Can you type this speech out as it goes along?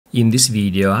In this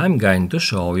video, I'm going to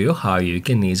show you how you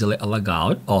can easily log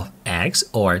out of X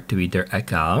or Twitter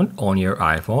account on your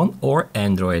iPhone or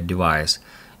Android device.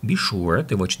 Be sure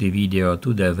to watch the video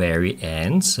to the very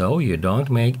end so you don't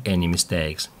make any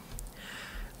mistakes.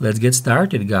 Let's get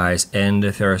started, guys,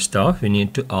 and first off we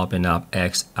need to open up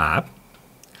X app.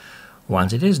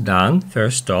 Once it is done,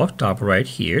 first off tap right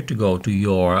here to go to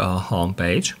your home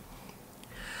page.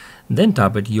 Then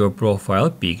tap at your profile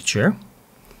picture.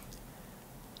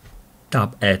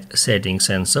 Tap at Settings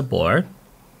and Support.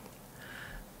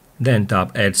 Then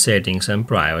tap at Settings and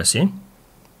Privacy.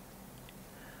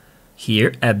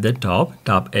 Here at the top,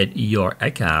 tap at Your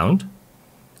Account.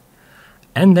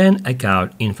 And then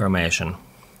Account Information.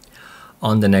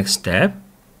 On the next step,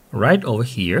 right over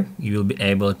here, you will be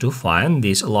able to find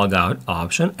this Logout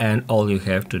option, and all you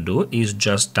have to do is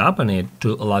just tap on it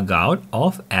to log out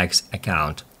of X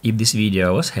account. If this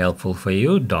video was helpful for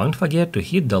you, don't forget to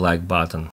hit the like button.